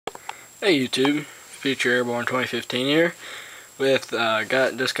Hey YouTube, Future Airborne 2015 here with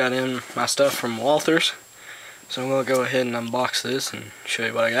just got in my stuff from Walthers, so I'm gonna go ahead and unbox this and show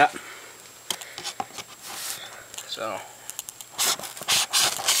you what I got. So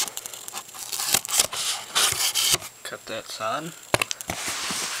cut that side,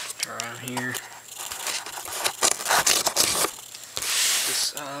 turn around here,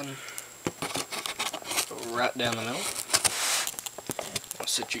 this side, go right down the middle. I'll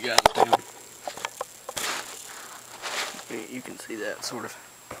sit you guys down. You can see that sort of.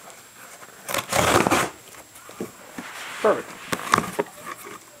 Perfect.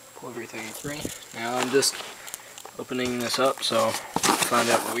 Pull everything free. Now I'm just opening this up, so find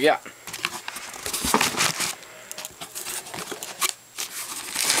out what we got.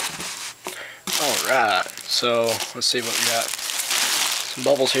 Alright, so let's see what we got. Some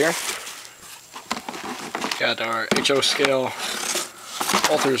bubbles here. Got our HO scale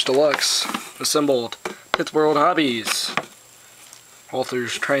Walthers Deluxe assembled Pits World Hobbies.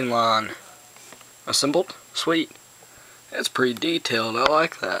 Walthers train line assembled. Sweet. That's pretty detailed. I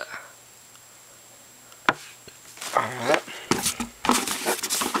like that.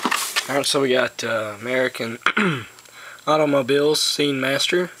 Alright, so we got American Automobiles Scene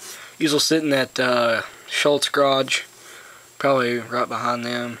Master. These will sit in that Schultz garage. Probably right behind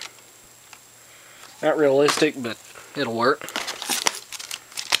them. Not realistic, but it'll work.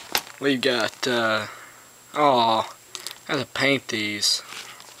 We've got, I have to paint these.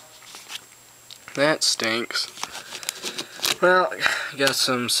 That stinks. Well, got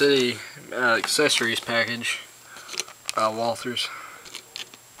some city accessories package. Walthers.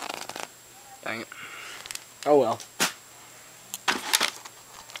 Dang it. Oh well.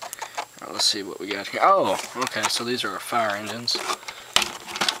 Right, let's see what we got here. Oh, okay, so these are our fire engines.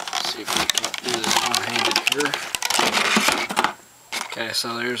 Let's see if we can do this one-handed here. Okay,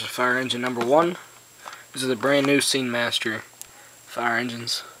 so there's a fire engine number 1. These are the brand new Scene Master fire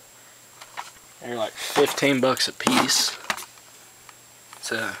engines. They're like 15 bucks a piece.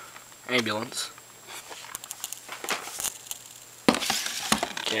 It's a ambulance.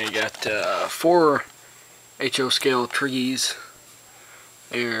 Okay, you got 4 HO scale trees.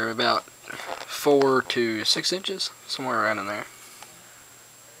 They're about 4 to 6 inches, somewhere around in there.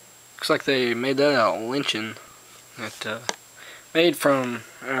 Looks like they made that out of lynching. Made from,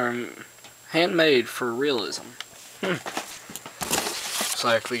 handmade for realism. Looks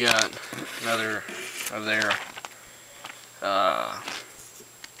like we got another of their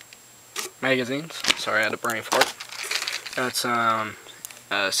magazines. Sorry, I had a brain fart. Got some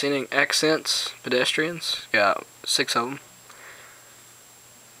Scenic Accents pedestrians. Got 6 of them.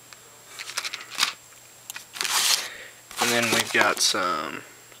 And then we've got some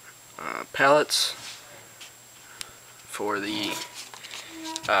pallets for the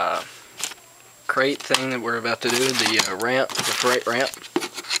crate thing that we're about to do, the ramp, the freight ramp.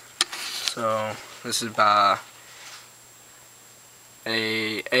 So this is by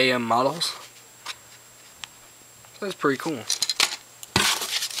AM Models. That's pretty cool.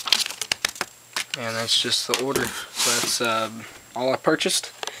 And that's just the order. So that's all I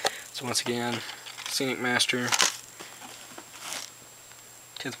purchased. So once again, Scenic Master,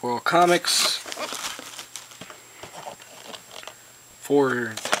 Pits World Comics,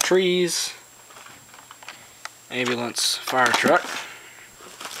 4 trees, ambulance fire truck,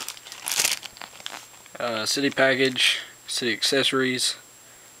 city package, city accessories,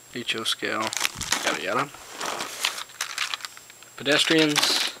 HO scale, yada yada,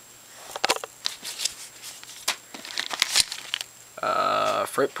 pedestrians,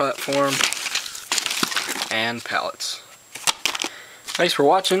 freight platform, and pallets. Thanks for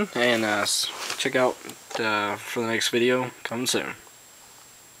watching, and check out for the next video coming soon.